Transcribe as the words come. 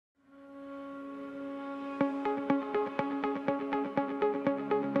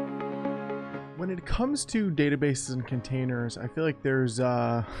when it comes to databases and containers, I feel like there's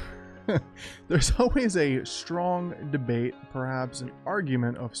there's always a strong debate, perhaps an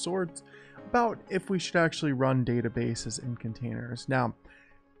argument of sorts, about if we should actually run databases in containers. Now,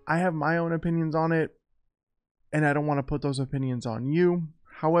 I have my own opinions on it, and I don't want to put those opinions on you.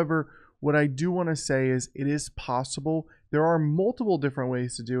 However, what I do want to say is it is possible. There are multiple different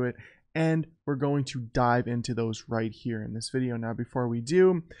ways to do it, and we're going to dive into those right here in this video. Now, before we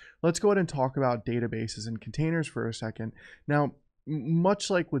do, let's go ahead and talk about databases and containers for a second. Now, much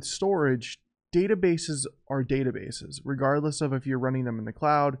like with storage, databases are databases, regardless of if you're running them in the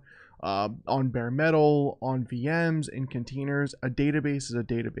cloud, on bare metal, on VMs, in containers. A database is a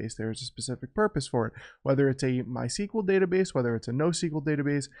database. There's a specific purpose for it. Whether it's a MySQL database, whether it's a NoSQL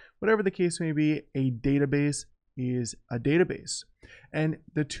database, whatever the case may be, a database is a database. And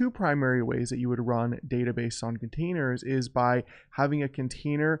the two primary ways that you would run database on containers is by having a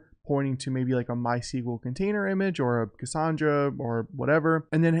container pointing to maybe like a MySQL container image or a Cassandra or whatever,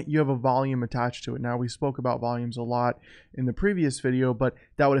 and then you have a volume attached to it. Now, we spoke about volumes a lot in the previous video, but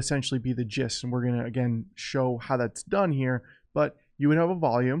that would essentially be the gist, and we're going to again show how that's done here. But you would have a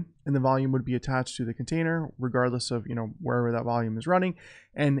volume, and the volume would be attached to the container regardless of, wherever that volume is running,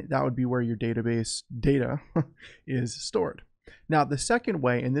 and that would be where your database data is stored. Now, the second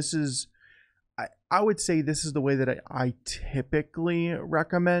way, and this is, I would say this is the way that I typically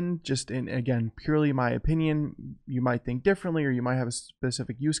recommend, just in, again, purely my opinion. You might think differently, or you might have a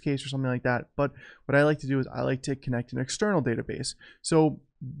specific use case or something like that. But what I like to do is I like to connect an external database. So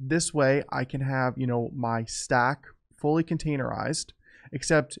this way I can have, my stack fully containerized,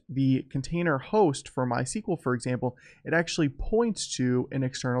 except the container host for MySQL, for example, it actually points to an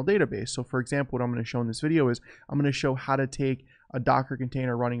external database. So for example, what I'm going to show in this video is I'm going to show how to take a Docker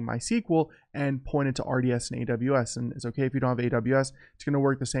container running MySQL and point it to RDS and AWS. And it's okay if you don't have AWS. It's going to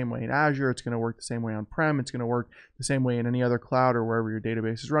work the same way in Azure. It's going to work the same way on-prem. It's going to work the same way in any other cloud or wherever your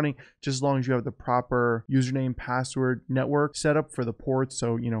database is running, just as long as you have the proper username, password, network set up for the ports.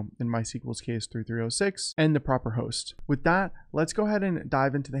 So, in MySQL's case, 3306, and the proper host. With that, let's go ahead and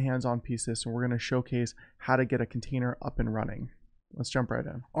dive into the hands-on piece of this, and we're going to showcase how to get a container up and running. Let's jump right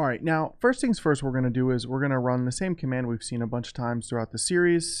in. All right, now, first things first, what we're going to do is we're going to run the same command we've seen a bunch of times throughout the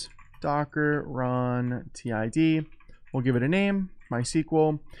series, docker run tid. We'll give it a name,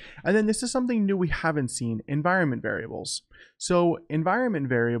 MySQL. And then this is something new we haven't seen, environment variables. So environment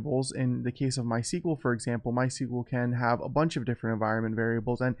variables, in the case of MySQL, for example, MySQL can have a bunch of different environment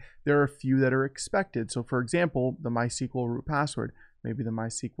variables, and there are a few that are expected. So for example, the MySQL root password, maybe the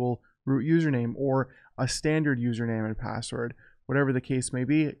MySQL root username, or a standard username and password. Whatever the case may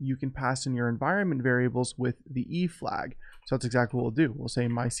be, you can pass in your environment variables with the E flag. So that's exactly what we'll do. We'll say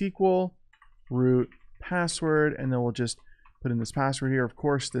MySQL root password, and then we'll just put in this password here. Of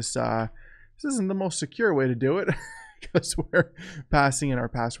course, this isn't the most secure way to do it because we're passing in our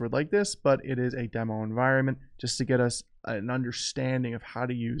password like this, but it is a demo environment just to get us an understanding of how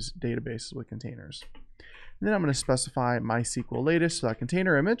to use databases with containers. And then I'm going to specify MySQL latest, so that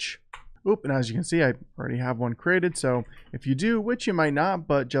container image. Oop, and as you can see, I already have one created. So if you do, which you might not,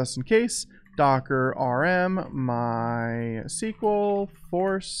 but just in case, docker rm MySQL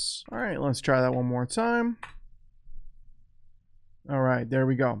force. All right, let's try that one more time. All right, there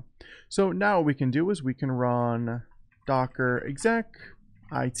we go. So now what we can do is we can run docker exec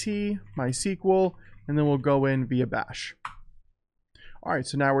it MySQL, and then we'll go in via bash. All right,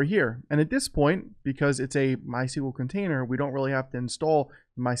 so now we're here. And at this point, because it's a MySQL container, we don't really have to install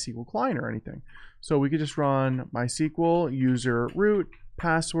the MySQL client or anything. So we could just run MySQL user root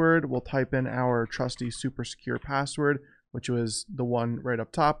password. We'll type in our trusty super secure password, which was the one right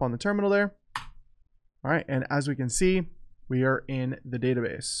up top on the terminal there. All right, and as we can see, we are in the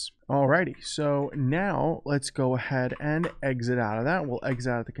database. Alrighty, so now let's go ahead and exit out of that. We'll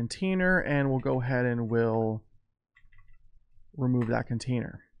exit out of the container, and we'll go ahead and we'll remove that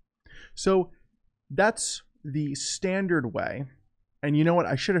container. So that's the standard way. And you know what?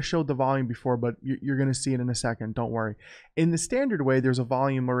 I should have showed the volume before, but you're going to see it in a second. Don't worry. In the standard way, there's a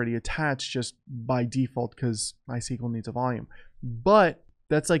volume already attached just by default because MySQL needs a volume. But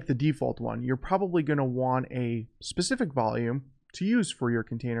that's like the default one. You're probably going to want a specific volume to use for your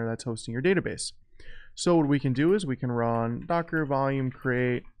container that's hosting your database. So what we can do is we can run docker volume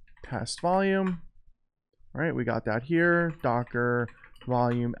create test volume. All right, we got that here. Docker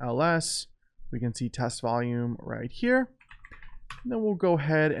volume ls. We can see test volume right here. And then we'll go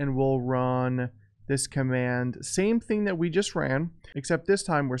ahead and we'll run this command. Same thing that we just ran, except this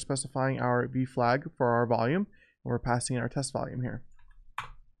time we're specifying our v flag for our volume, and we're passing in our test volume here.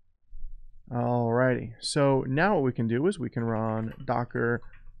 Alrighty, so now what we can do is we can run docker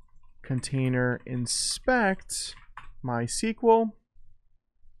container inspect MySQL.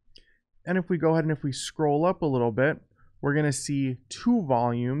 And if we go ahead and if we scroll up a little bit, we're going to see 2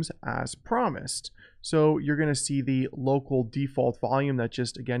 volumes as promised. So you're going to see the local default volume that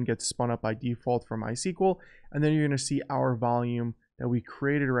just, again, gets spun up by default for MySQL. And then you're going to see our volume that we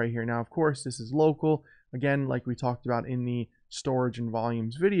created right here. Now, of course, this is local. Again, like we talked about in the storage and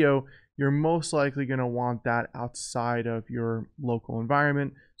volumes video, you're most likely going to want that outside of your local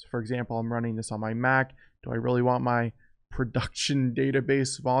environment. So for example, I'm running this on my Mac. Do I really want my production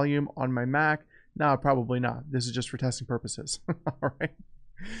database volume on my Mac? No, probably not. This is just for testing purposes. All right.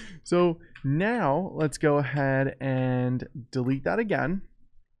 So now let's go ahead and delete that again.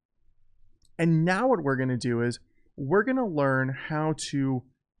 And now what we're going to do is we're going to learn how to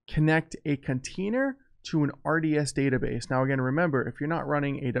connect a container to an RDS database. Now, again, remember, if you're not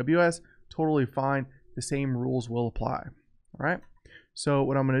running AWS, totally fine. The same rules will apply. All right. So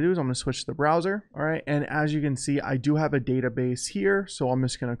what I'm going to do is I'm going to switch to the browser. All right. And as you can see, I do have a database here. So I'm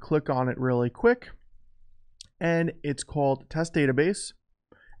just going to click on it really quick. And it's called test database.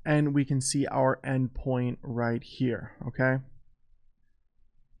 And we can see our endpoint right here. Okay.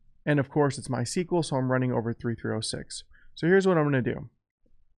 And of course, it's MySQL. So I'm running over 3306. So here's what I'm going to do.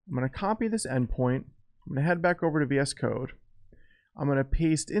 I'm going to copy this endpoint. I'm going to head back over to VS Code. I'm going to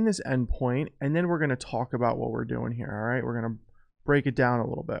paste in this endpoint. And then we're going to talk about what we're doing here. All right. We're going to break it down a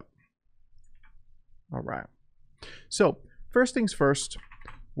little bit. All right. So first things first,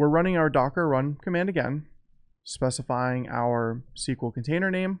 we're running our Docker run command again, specifying our SQL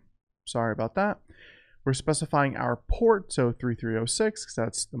container name. Sorry about that. We're specifying our port, so 3306, because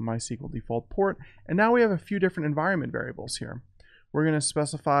that's the MySQL default port. And now we have a few different environment variables here. We're going to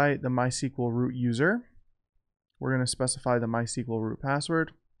specify the MySQL root user. We're going to specify the MySQL root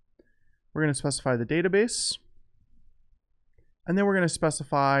password. We're going to specify the database. And then we're going to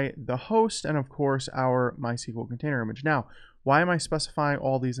specify the host and, of course, our MySQL container image. Now, why am I specifying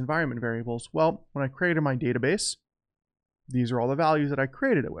all these environment variables? Well, when I created my database, these are all the values that I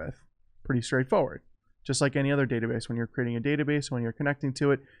created it with. Pretty straightforward. Just like any other database, when you're creating a database, when you're connecting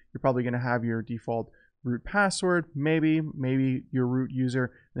to it, you're probably going to have your default root password, maybe your root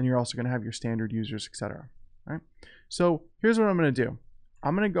user, then you're also going to have your standard users, etc. All right? So here's what I'm going to do.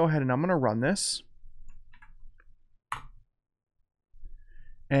 I'm going to go ahead and I'm going to run this.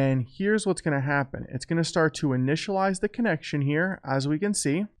 And here's what's going to happen. It's going to start to initialize the connection here, as we can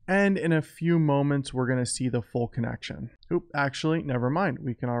see. And in a few moments, we're going to see the full connection. Oop, actually, never mind.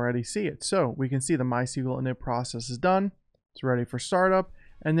 We can already see it. So we can see the MySQL init process is done. It's ready for startup.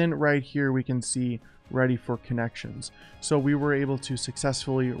 And then right here, we can see ready for connections. So we were able to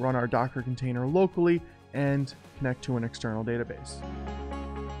successfully run our Docker container locally and connect to an external database.